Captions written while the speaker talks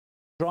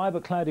Dry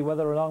but cloudy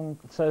weather along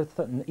south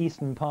and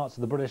eastern parts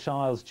of the British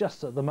Isles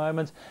just at the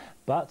moment,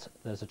 but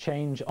there's a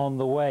change on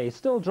the way.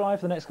 Still dry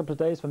for the next couple of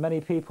days for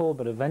many people,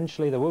 but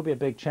eventually there will be a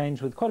big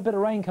change with quite a bit of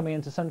rain coming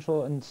into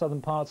central and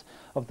southern parts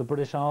of the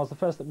British Isles, the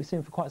first that we've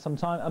seen for quite some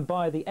time, and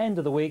by the end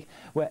of the week,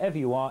 wherever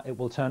you are, it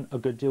will turn a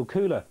good deal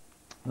cooler.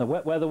 The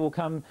wet weather will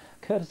come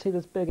courtesy of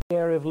this big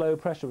area of low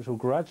pressure, which will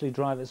gradually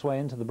drive its way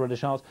into the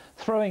British Isles,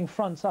 throwing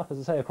fronts up, as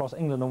I say, across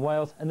England and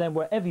Wales. And then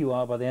wherever you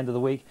are by the end of the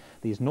week,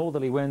 these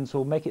northerly winds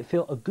will make it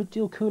feel a good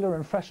deal cooler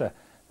and fresher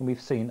than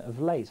we've seen of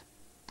late.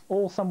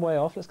 All some way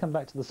off. Let's come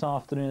back to this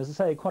afternoon. As I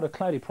say, quite a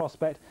cloudy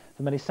prospect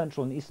for many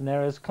central and eastern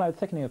areas. Cloud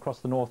thickening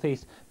across the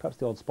northeast, perhaps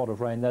the odd spot of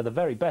rain there. The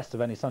very best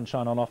of any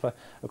sunshine on offer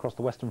across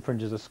the western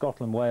fringes of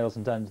Scotland, Wales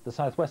and down to the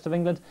southwest of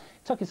England.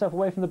 Tuck yourself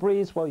away from the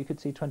breeze, well, you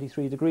could see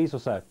 23 degrees or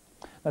so.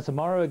 Now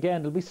tomorrow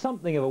again, it'll be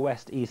something of a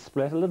west-east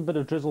split, a little bit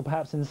of drizzle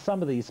perhaps in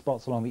some of these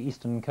spots along the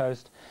eastern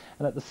coast.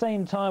 And at the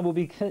same time, we'll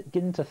be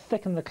beginning to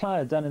thicken the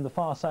cloud down in the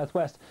far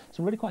southwest.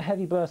 Some really quite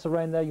heavy bursts of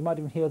rain there. You might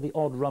even hear the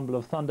odd rumble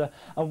of thunder,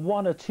 and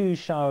 1 or 2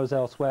 showers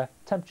elsewhere.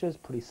 Temperatures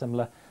pretty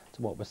similar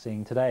to what we're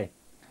seeing today.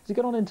 As you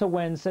get on into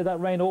Wednesday, that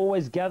rain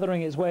always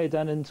gathering its way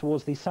down in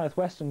towards the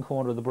southwestern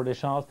corner of the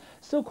British Isles.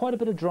 Still quite a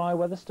bit of dry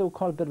weather, still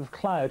quite a bit of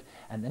cloud.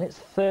 And then it's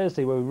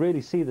Thursday where we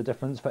really see the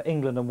difference for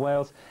England and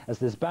Wales as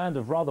this band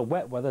of rather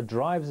wet weather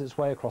drives its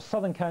way across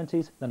southern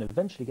counties, then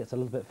eventually gets a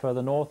little bit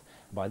further north.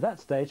 And by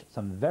that stage,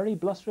 some very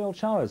blustery old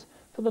showers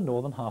for the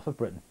northern half of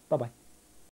Britain. Bye-bye.